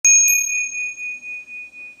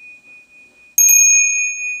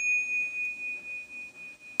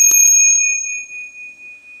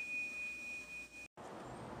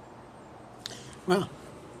Well,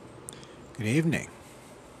 good evening.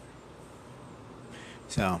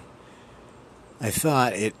 So, I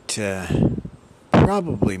thought it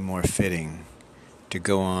probably more fitting to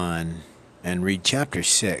go on and read chapter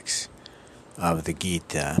 6 of the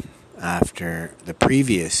Gita after the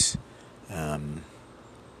previous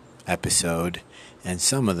episode and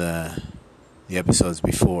some of the episodes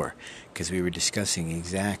before, because we were discussing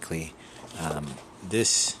exactly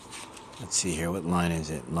this. Let's see here, what line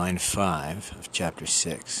is it? Line 5 of chapter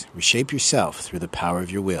 6. Reshape yourself through the power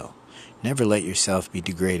of your will. Never let yourself be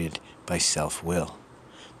degraded by self-will.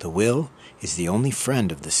 The will is the only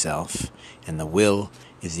friend of the self, and the will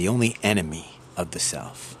is the only enemy of the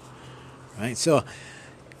self. Right? So,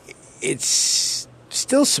 it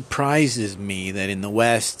still surprises me that in the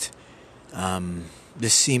West,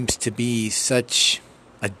 this seems to be such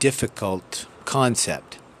a difficult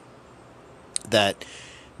concept that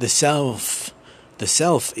the self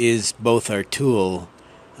is both our tool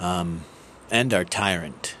and our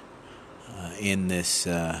tyrant in this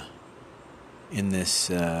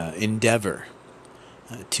endeavor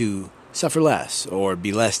to suffer less or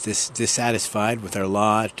be less dissatisfied with our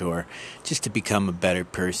lot, or just to become a better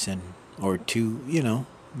person, or to,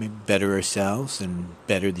 maybe better ourselves and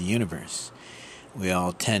better the universe. We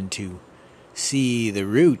all tend to see the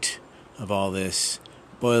root of all this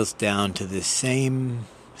boils down to this same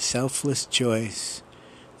selfless choice,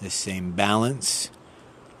 this same balance,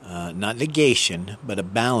 not negation, but a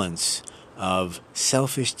balance of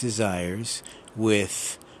selfish desires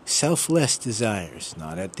with selfless desires,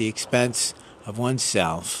 not at the expense of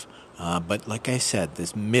oneself, but like I said,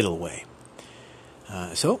 this middle way.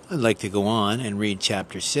 So I'd like to go on and read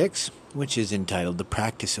chapter 6, which is entitled The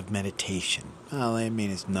Practice of Meditation. Well,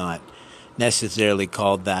 it's not necessarily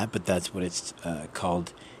called that, but that's what it's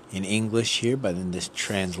called in English here, but in this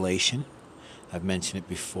translation. I've mentioned it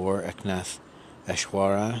before. Eknath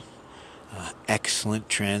Easwaran, excellent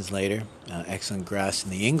translator, excellent grasp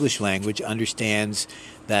in the English language, understands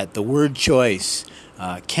that the word choice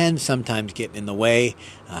can sometimes get in the way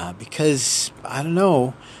because,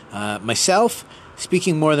 myself,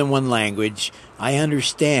 speaking more than one language, I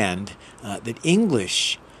understand that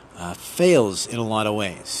English fails in a lot of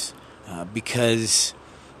ways because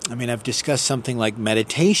I've discussed something like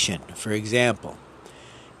meditation, for example.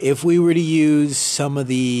 If we were to use some of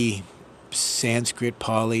the Sanskrit,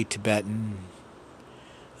 Pali, Tibetan,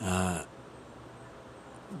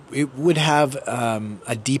 it would have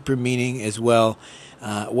a deeper meaning as well.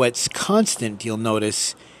 What's constant, you'll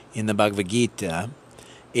notice, in the Bhagavad Gita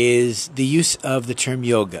is the use of the term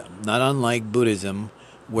yoga, not unlike Buddhism,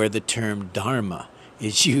 where the term dharma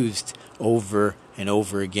is used over and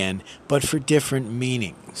over again, but for different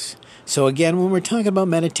meanings. So again, when we're talking about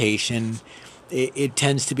meditation, it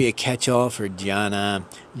tends to be a catch-all for jnana,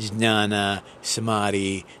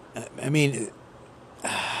 samadhi.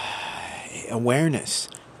 Awareness,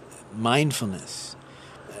 mindfulness.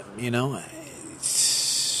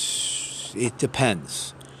 It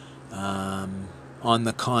depends on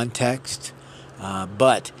the context.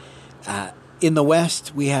 But in the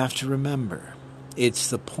West, we have to remember it's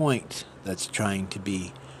the point that's trying to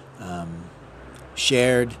be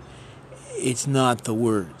shared. It's not the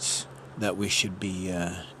words that we should be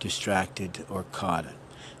distracted or caught in.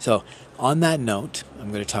 So, on that note,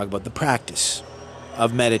 I'm going to talk about the practice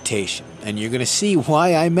of meditation. And you're going to see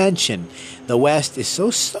why I mention the West is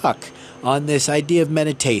so stuck on this idea of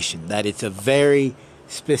meditation, that it's a very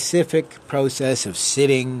specific process of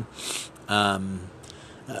sitting a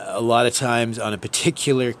lot of times on a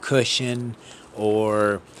particular cushion,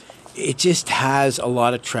 or it just has a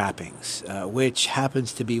lot of trappings, which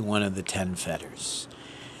happens to be one of the 10 fetters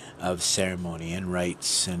of ceremony and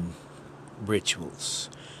rites and rituals.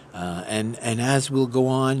 And as we'll go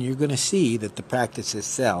on, you're going to see that the practice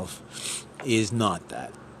itself is not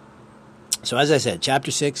that. So as I said, chapter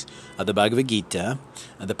 6 of the Bhagavad Gita,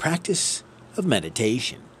 the practice of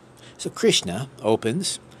meditation. So Krishna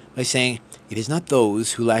opens by saying, "It is not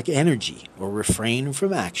those who lack energy or refrain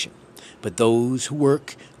from action, but those who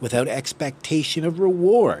work without expectation of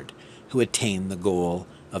reward who attain the goal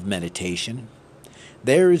of meditation.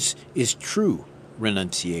 Theirs is true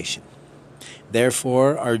renunciation.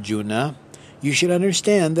 Therefore, Arjuna, you should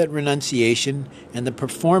understand that renunciation and the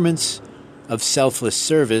performance of selfless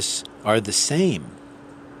service are the same.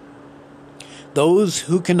 Those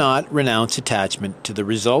who cannot renounce attachment to the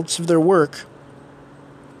results of their work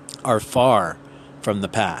are far from the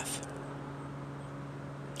path.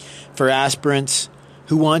 For aspirants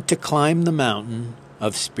who want to climb the mountain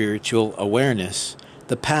of spiritual awareness,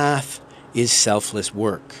 the path is selfless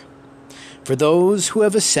work. For those who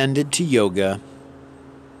have ascended to yoga,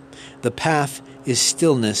 the path is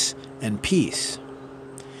stillness and peace.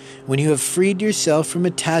 When you have freed yourself from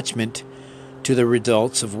attachment to the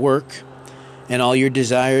results of work and all your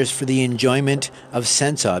desires for the enjoyment of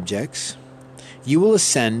sense objects, you will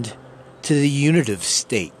ascend to the unitive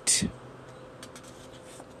state.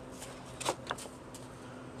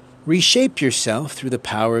 Reshape yourself through the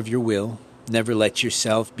power of your will. Never let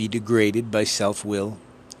yourself be degraded by self-will.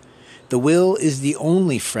 The will is the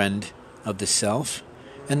only friend of the self,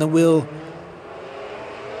 and the will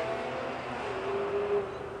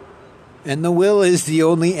is the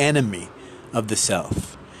only enemy of the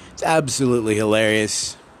self. It's absolutely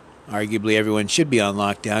hilarious. Arguably everyone should be on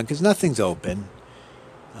lockdown because nothing's open.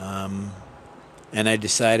 And I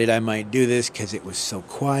decided I might do this because it was so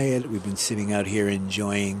quiet. We've been sitting out here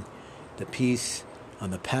enjoying the peace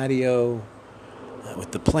on the patio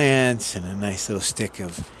with the plants and a nice little stick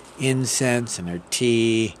of incense and our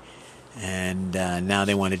tea. And now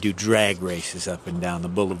they want to do drag races up and down the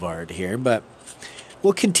boulevard here. But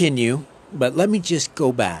we'll continue. But let me just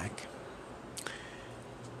go back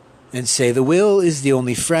and say the will is the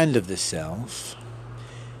only friend of the self,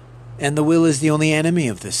 and the will is the only enemy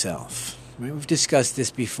of the self. We've discussed this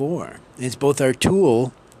before. It's both our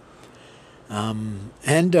tool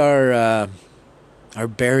and our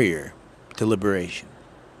barrier to liberation.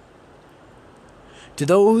 To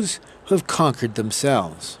those who have conquered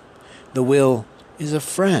themselves, the will is a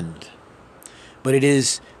friend, but it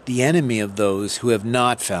is the enemy of those who have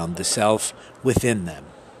not found the self within them.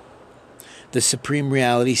 The supreme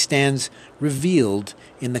reality stands revealed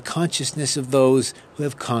in the consciousness of those who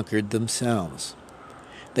have conquered themselves.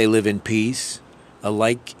 They live in peace,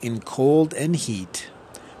 alike in cold and heat,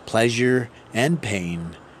 pleasure and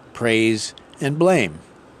pain, praise and blame.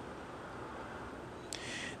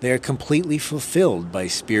 They are completely fulfilled by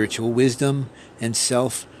spiritual wisdom and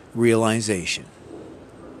self-realization.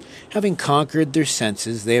 Having conquered their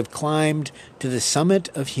senses, they have climbed to the summit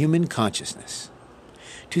of human consciousness.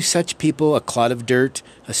 To such people, a clod of dirt,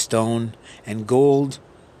 a stone, and gold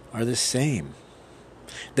are the same.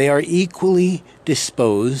 They are equally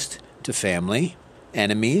disposed to family,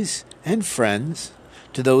 enemies, and friends,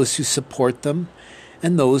 to those who support them,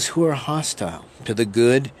 and those who are hostile, to the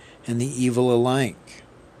good and the evil alike.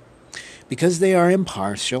 Because they are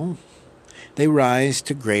impartial, they rise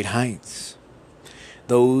to great heights.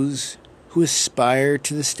 Those who aspire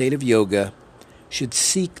to the state of yoga should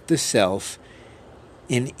seek the self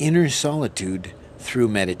in inner solitude through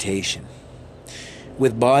meditation.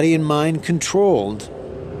 With body and mind controlled,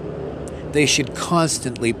 they should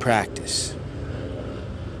constantly practice.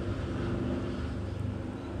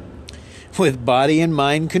 With body and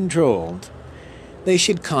mind controlled, they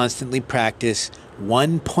should constantly practice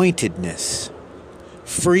one-pointedness,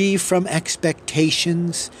 free from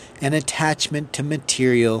expectations and attachment to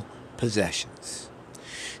material possessions.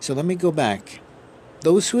 So let me go back.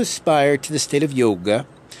 Those who aspire to the state of yoga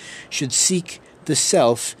should seek the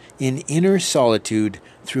self in inner solitude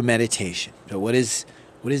through meditation. So what is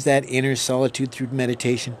that inner solitude through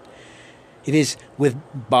meditation? It is with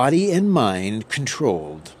body and mind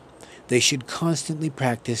controlled. They should constantly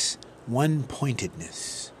practice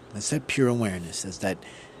one-pointedness. That's that pure awareness. That's that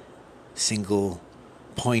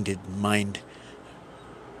single-pointed mind.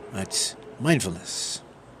 That's mindfulness.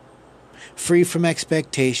 Free from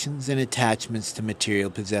expectations and attachments to material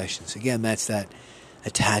possessions. Again, that's that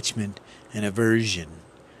attachment and aversion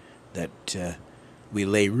that we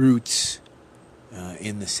lay roots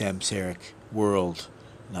in the samsaric world,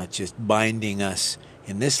 not just binding us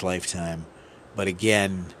in this lifetime, but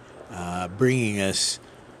again, bringing us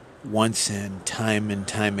once and time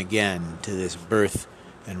again to this birth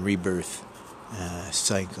and rebirth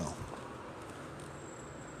cycle.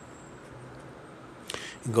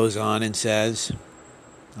 It goes on and says,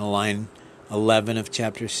 in line 11 of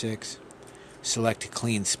chapter 6, select a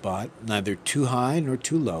clean spot, neither too high nor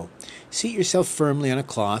too low. Seat yourself firmly on a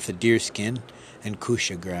cloth, a deerskin, and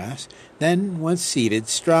kusha grass. Then, once seated,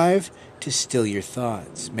 strive to still your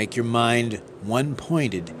thoughts. Make your mind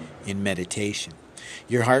one-pointed in meditation.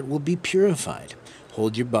 Your heart will be purified.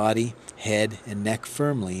 Hold your body, head, and neck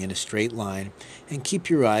firmly in a straight line, and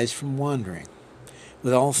keep your eyes from wandering.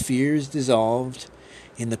 With all fears dissolved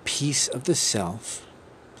in the peace of the self,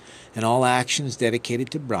 and all actions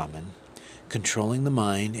dedicated to Brahman, controlling the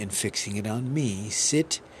mind and fixing it on me,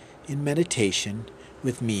 sit in meditation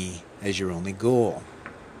with me as your only goal.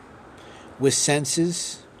 With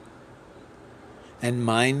senses and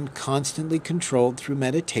mind constantly controlled through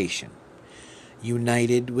meditation,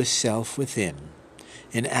 united with self within,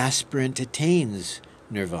 an aspirant attains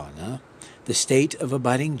nirvana, the state of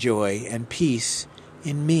abiding joy and peace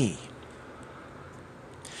in me.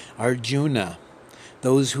 Arjuna,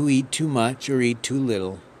 Those who eat too much or eat too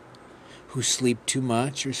little, who sleep too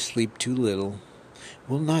much or sleep too little,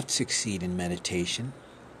 will not succeed in meditation.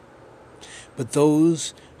 But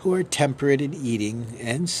those who are temperate in eating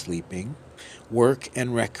and sleeping, work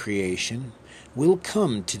and recreation, will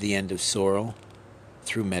come to the end of sorrow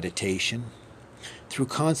through meditation. Through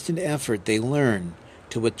constant effort, they learn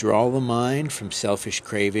to withdraw the mind from selfish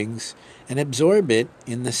cravings and absorb it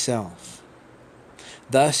in the self.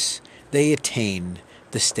 Thus, they attain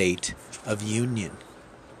the state of union.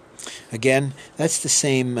 Again, that's the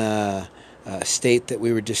same state that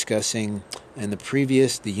we were discussing in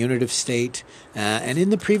the unitive state, and in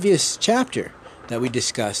the previous chapter that we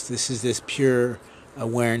discussed. This is this pure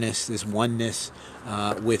awareness, this oneness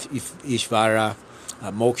with Ishvara,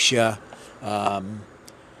 moksha,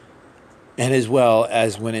 and as well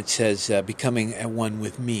as when it says becoming at one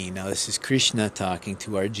with me. Now this is Krishna talking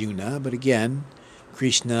to Arjuna, but again,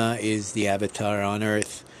 Krishna is the avatar on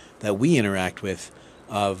earth that we interact with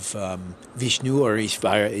of Vishnu or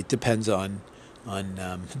Ishvara. It depends on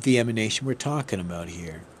the emanation we're talking about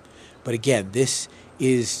here. But again, this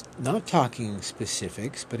is not talking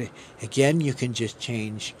specifics, but again, you can just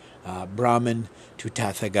change Brahman to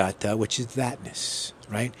Tathagata, which is thatness,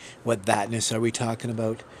 right? What thatness are we talking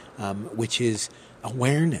about? Which is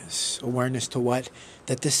awareness. Awareness to what?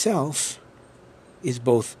 That the self is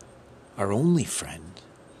both our only friend,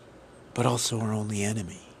 but also our only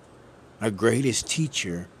enemy. Our greatest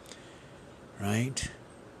teacher, right?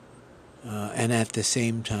 And at the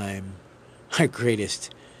same time, our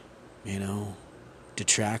greatest,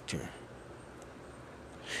 detractor.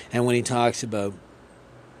 And when he talks about,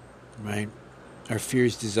 right, our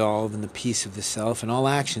fears dissolve in the peace of the self and all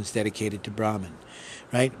actions dedicated to Brahman,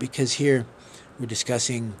 right? Because here we're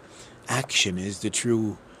discussing action is the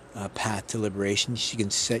true path to liberation. You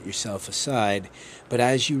can set yourself aside. But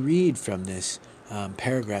as you read from this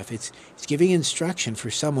paragraph, it's giving instruction for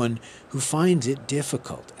someone who finds it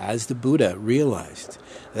difficult, as the Buddha realized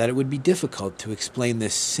that it would be difficult to explain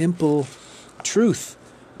this simple truth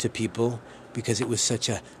to people because it was such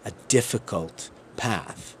a difficult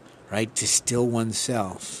path, right? To still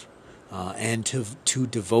oneself and to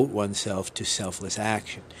devote oneself to selfless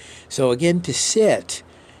action. So again, to sit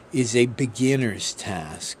is a beginner's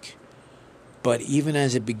task. But even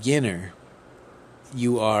as a beginner,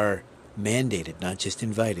 you are mandated, not just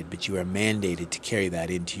invited, but you are mandated to carry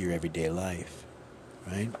that into your everyday life,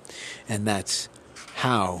 right? And that's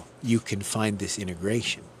how you can find this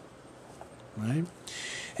integration, right?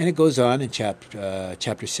 And it goes on in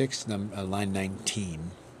chapter 6, line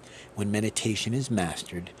 19. When meditation is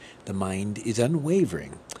mastered, the mind is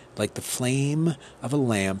unwavering, like the flame of a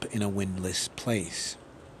lamp in a windless place.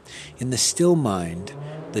 In the still mind,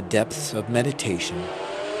 the depths of meditation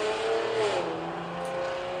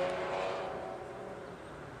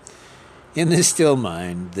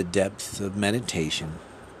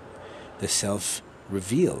the self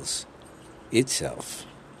reveals itself.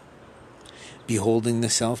 Beholding the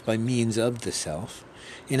self by means of the self,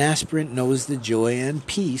 an aspirant knows the joy and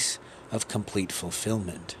peace of complete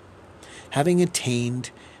fulfillment. Having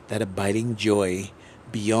attained that abiding joy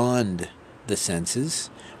beyond the senses,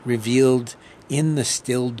 revealed in the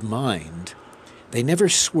stilled mind, they never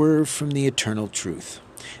swerve from the eternal truth.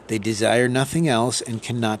 They desire nothing else and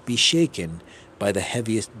cannot be shaken by the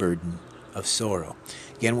heaviest burden of sorrow.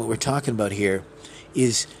 Again, what we're talking about here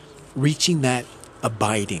is reaching that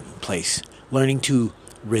abiding place, learning to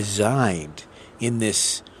reside in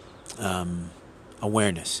this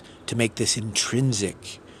awareness, to make this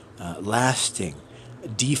intrinsic, lasting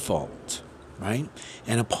default, right?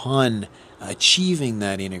 And upon achieving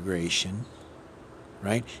that integration,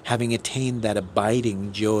 right, having attained that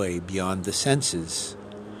abiding joy beyond the senses,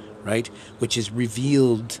 right, which is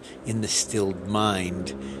revealed in the stilled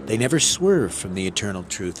mind, they never swerve from the eternal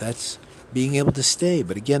truth. That's being able to stay.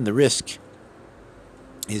 But again, the risk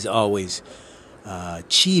is always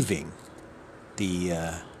achieving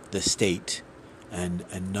the state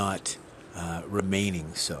and not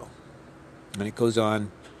remaining so. And it goes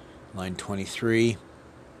on, line 23.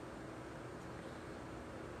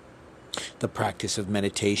 The practice of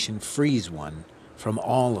meditation frees one from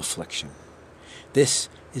all affliction. This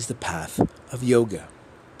is the path of yoga.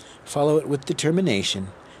 Follow it with determination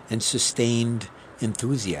and sustained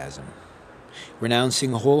enthusiasm,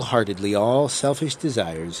 renouncing wholeheartedly all selfish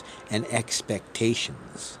desires and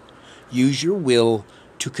expectations. Use your will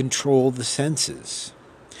to control the senses.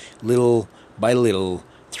 Little by little,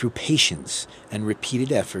 through patience and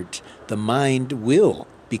repeated effort, the mind will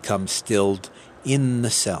become stilled in the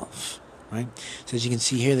self. Right? So as you can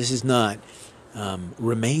see here, this is not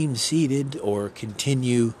remain seated or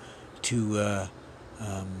continue to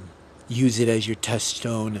use it as your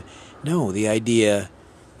touchstone. No, the idea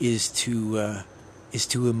is to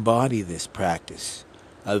embody this practice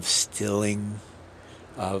of stilling,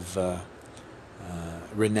 of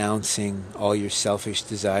renouncing all your selfish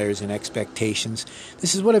desires and expectations.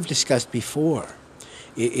 This is what I've discussed before.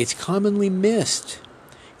 It's commonly missed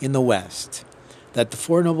in the West that the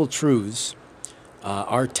Four Noble Truths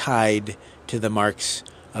are tied to the marks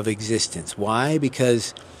of existence. Why?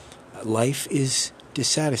 Because life is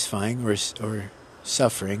dissatisfying or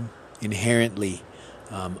suffering, inherently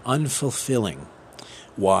unfulfilling.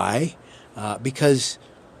 Why? Because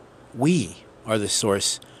we are the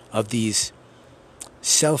source of these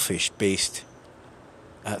selfish-based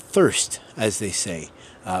thirst, as they say,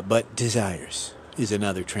 but desires is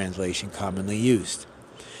another translation commonly used.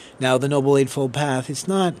 Now, the Noble Eightfold Path, it's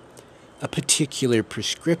not a particular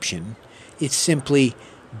prescription. It's simply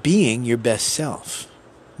being your best self,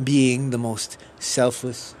 being the most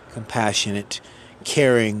selfless, compassionate,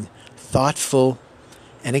 caring, thoughtful,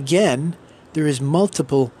 and again, there is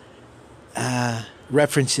multiple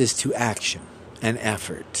references to action and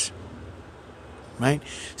effort, right?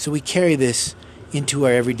 So we carry this into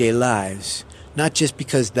our everyday lives, not just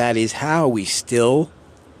because that is how we still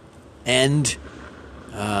and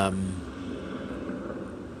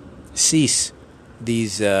cease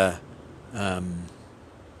these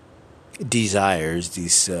desires,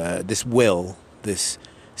 this will, this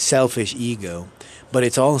selfish ego, but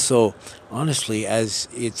it's also, honestly, as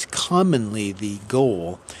it's commonly the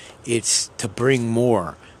goal, it's to bring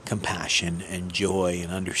more compassion and joy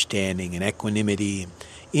and understanding and equanimity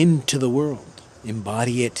into the world.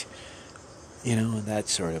 Embody it, that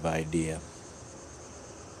sort of idea.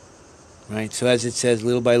 Right? So as it says,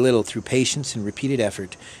 little by little, through patience and repeated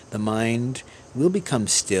effort, the mind will become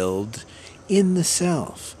stilled in the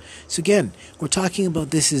self. So again, we're talking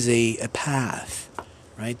about this as a path,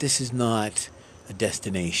 right? This is not a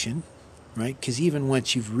destination, right? Because even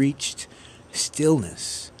once you've reached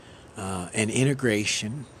stillness and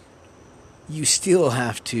integration, you still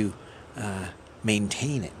have to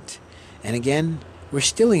maintain it. And again, we're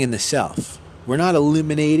stilling in the self. We're not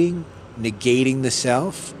eliminating, negating the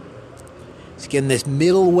self. It's again this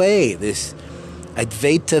middle way, this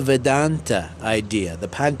Advaita Vedanta idea, the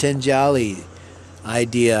Patanjali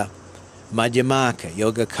idea, Madhyamaka,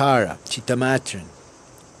 Yogacara, Chittamatrin.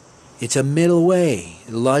 It's a middle way.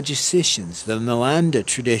 The logicicians, the Nalanda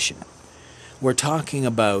tradition, we're talking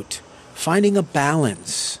about finding a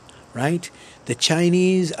balance, right? The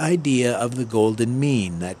Chinese idea of the golden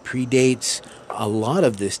mean that predates a lot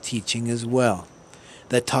of this teaching as well,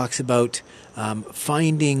 that talks about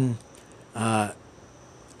finding a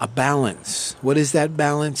balance. What is that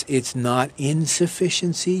balance? It's not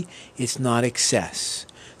insufficiency, it's not excess.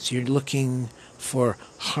 So you're looking for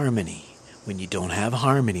harmony. When you don't have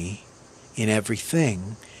harmony in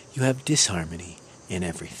everything, you have disharmony in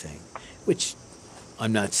everything, which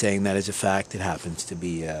I'm not saying that as a fact. It happens to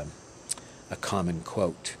be a common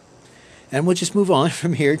quote. And we'll just move on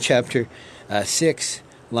from here, chapter 6,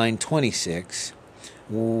 line 26.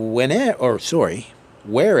 Wherever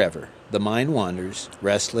the mind wanders,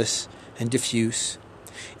 restless and diffuse,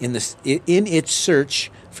 in its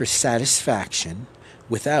search for satisfaction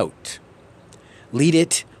without, lead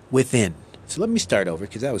it within. So let me start over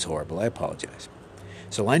because that was horrible. I apologize.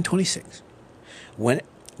 So line 26.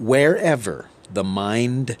 Wherever the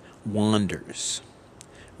mind wanders,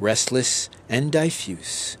 restless and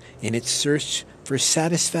diffuse, in its search for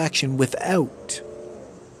satisfaction without,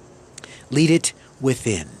 lead it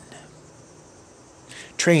within.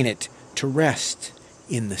 Train it to rest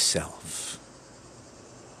in the self.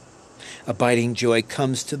 Abiding joy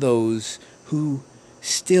comes to those who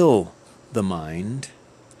still the mind,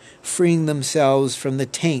 freeing themselves from the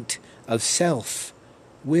taint of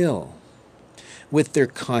self-will. With their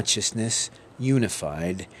consciousness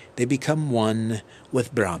unified, they become one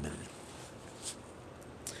with Brahman.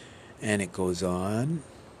 And it goes on,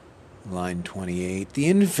 line 28. The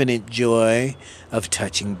infinite joy of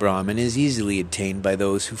touching Brahman is easily attained by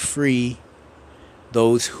those who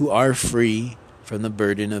are free from the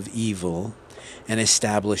burden of evil and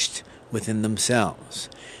established within themselves.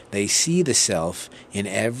 They see the self in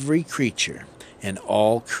every creature and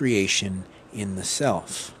all creation in the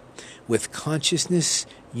self. With consciousness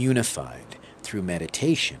unified through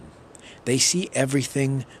meditation, they see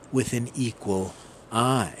everything with an equal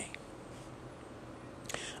eye.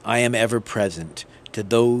 I am ever present to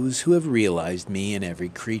those who have realized me in every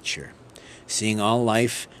creature. Seeing all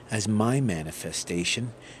life as my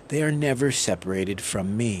manifestation, they are never separated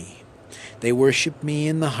from me. They worship me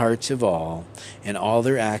in the hearts of all, and all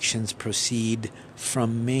their actions proceed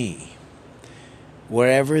from me.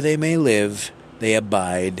 Wherever they may live, they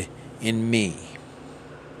abide in me.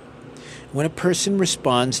 When a person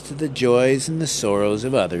responds to the joys and the sorrows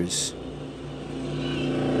of others,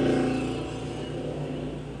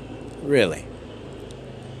 really,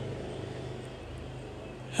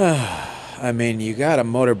 I mean, you got a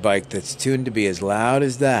motorbike that's tuned to be as loud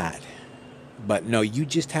as that. But no, you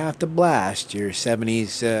just have to blast your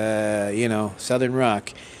 70s, Southern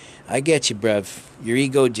rock. I get you, bruv. Your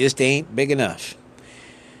ego just ain't big enough.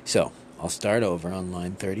 So, I'll start over on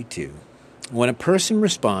line 32. When a person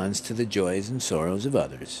responds to the joys and sorrows of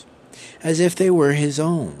others, as if they were his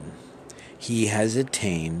own, he has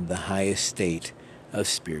attained the highest state of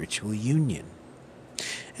spiritual union.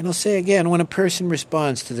 And I'll say again, when a person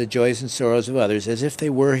responds to the joys and sorrows of others as if they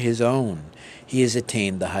were his own, he has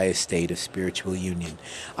attained the highest state of spiritual union.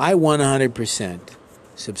 I 100%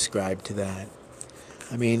 subscribe to that.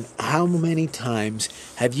 I mean, how many times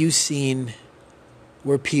have you seen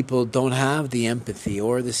where people don't have the empathy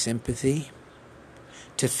or the sympathy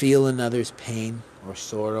to feel another's pain or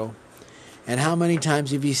sorrow? And how many times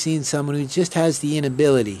have you seen someone who just has the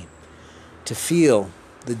inability to feel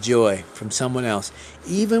the joy from someone else,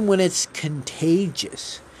 even when it's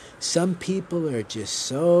contagious? Some people are just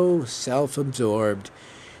so self-absorbed,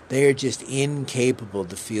 they are just incapable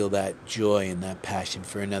to feel that joy and that passion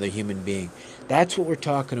for another human being. That's what we're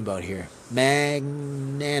talking about here.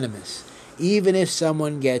 Magnanimous. Even if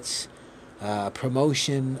someone gets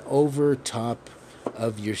promotion over top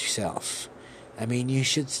of yourself, I mean, you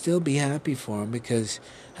should still be happy for them because,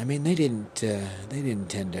 I mean, they didn't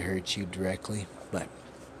tend to hurt you directly. But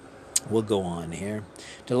we'll go on here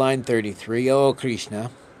to line 33. Oh, Krishna,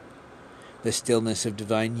 the stillness of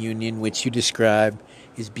divine union which you describe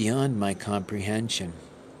is beyond my comprehension.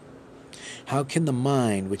 How can the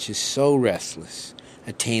mind, which is so restless,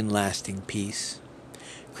 attain lasting peace?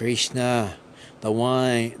 Krishna,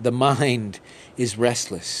 the mind is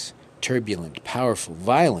restless, turbulent, powerful,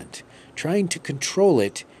 violent. Trying to control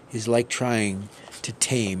it is like trying to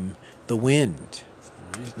tame the wind.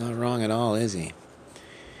 He's not wrong at all, is he?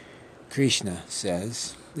 Krishna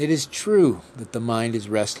says, it is true that the mind is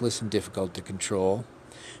restless and difficult to control,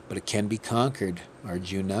 but it can be conquered,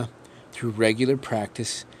 Arjuna, through regular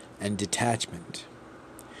practice and detachment.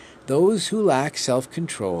 Those who lack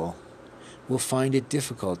self-control will find it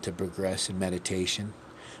difficult to progress in meditation,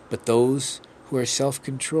 but those who are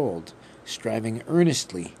self-controlled, striving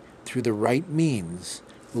earnestly through the right means,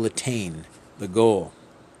 will attain the goal.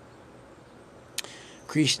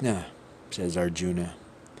 Krishna, says Arjuna,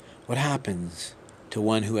 what happens to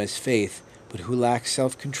one who has faith but who lacks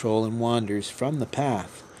self-control and wanders from the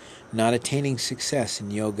path, not attaining success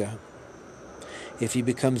in yoga? If he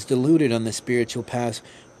becomes deluded on the spiritual path,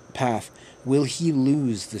 will he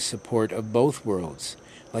lose the support of both worlds,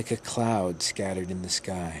 like a cloud scattered in the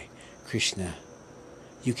sky? Krishna,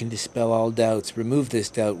 you can dispel all doubts. Remove this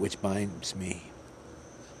doubt which binds me.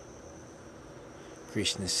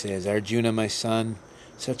 Krishna says, Arjuna, my son,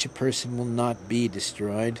 such a person will not be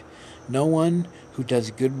destroyed. No one who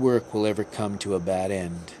does good work will ever come to a bad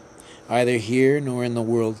end, either here nor in the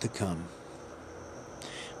world to come.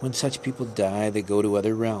 When such people die, they go to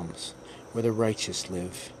other realms, where the righteous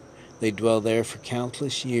live. They dwell there for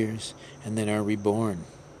countless years, and then are reborn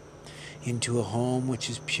into a home which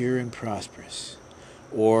is pure and prosperous.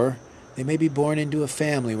 Or they may be born into a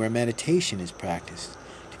family where meditation is practiced.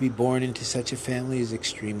 To be born into such a family is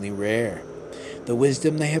extremely rare. The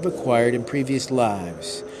wisdom they have acquired in previous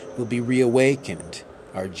lives will be reawakened,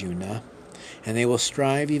 Arjuna, and they will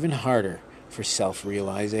strive even harder for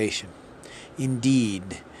self-realization.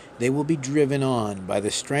 Indeed, they will be driven on by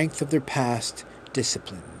the strength of their past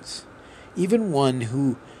disciplines. Even one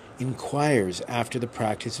who inquires after the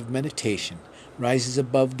practice of meditation rises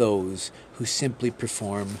above those who simply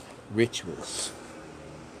perform rituals.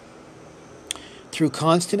 Through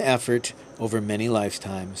constant effort over many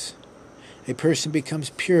lifetimes, a person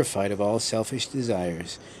becomes purified of all selfish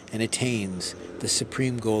desires and attains the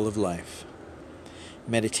supreme goal of life.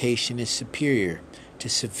 Meditation is superior to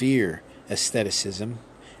severe asceticism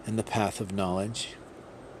and the path of knowledge.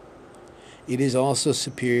 It is also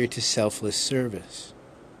superior to selfless service.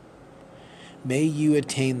 May you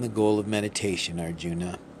attain the goal of meditation,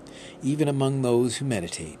 Arjuna, even among those who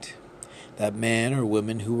meditate. That man or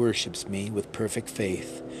woman who worships me with perfect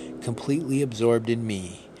faith, completely absorbed in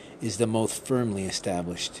me, is the most firmly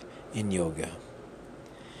established in yoga.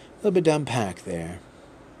 A little bit to unpack there,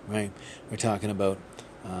 right? We're talking about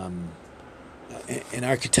an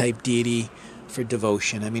archetype deity for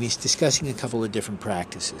devotion. I mean, he's discussing a couple of different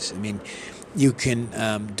practices. I mean, you can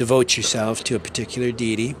devote yourself to a particular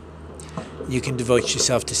deity You can devote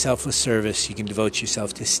yourself to selfless service. You can devote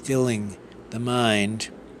yourself to stilling the mind.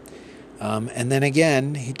 And then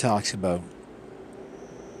again, he talks about,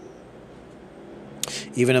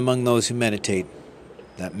 even among those who meditate,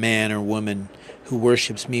 that man or woman who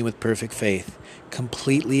worships me with perfect faith,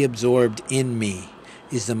 completely absorbed in me,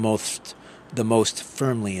 is the most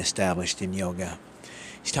firmly established in yoga.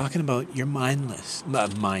 He's talking about your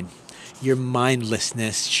your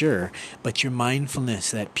mindlessness, sure, but your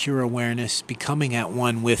mindfulness, that pure awareness, becoming at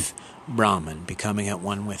one with Brahman, becoming at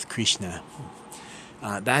one with Krishna.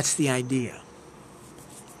 That's the idea,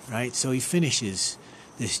 right? So he finishes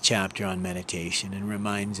this chapter on meditation and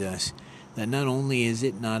reminds us that not only is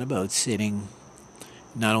it not about sitting,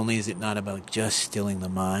 not only is it not about just stilling the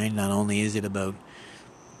mind, not only is it about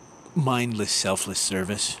mindless, selfless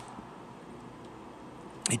service,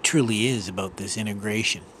 it truly is about this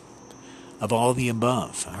integration of all the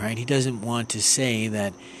above, all right? He doesn't want to say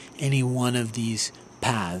that any one of these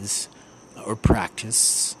paths or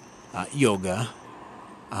practice, yoga,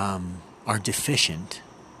 are deficient,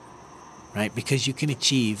 right? Because you can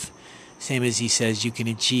achieve, same as he says, you can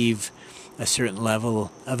achieve a certain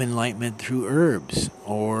level of enlightenment through herbs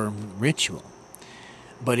or ritual.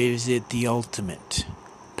 But is it the ultimate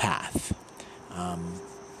path?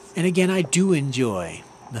 And again, I do enjoy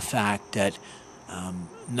the fact that,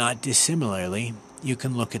 not dissimilarly, you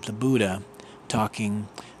can look at the Buddha talking,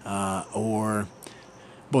 or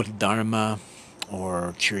Bodhidharma,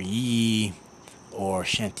 or Churyi, or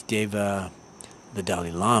Shantideva, the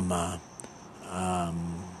Dalai Lama,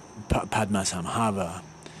 Padmasambhava.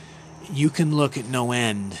 You can look at no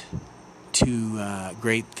end to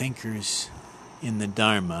great thinkers in the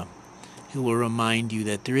Dharma who will remind you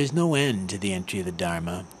that there is no end to the entry of the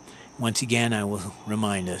Dharma. Once again, I will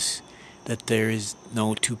remind us that there is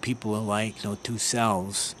no two people alike, no two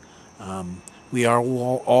selves. We are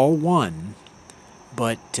all one,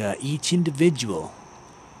 but each individual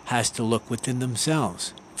has to look within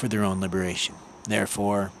themselves for their own liberation.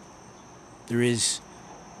 Therefore, there is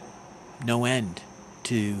no end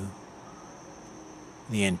to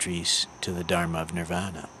the entries to the Dharma of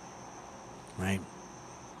Nirvana, right?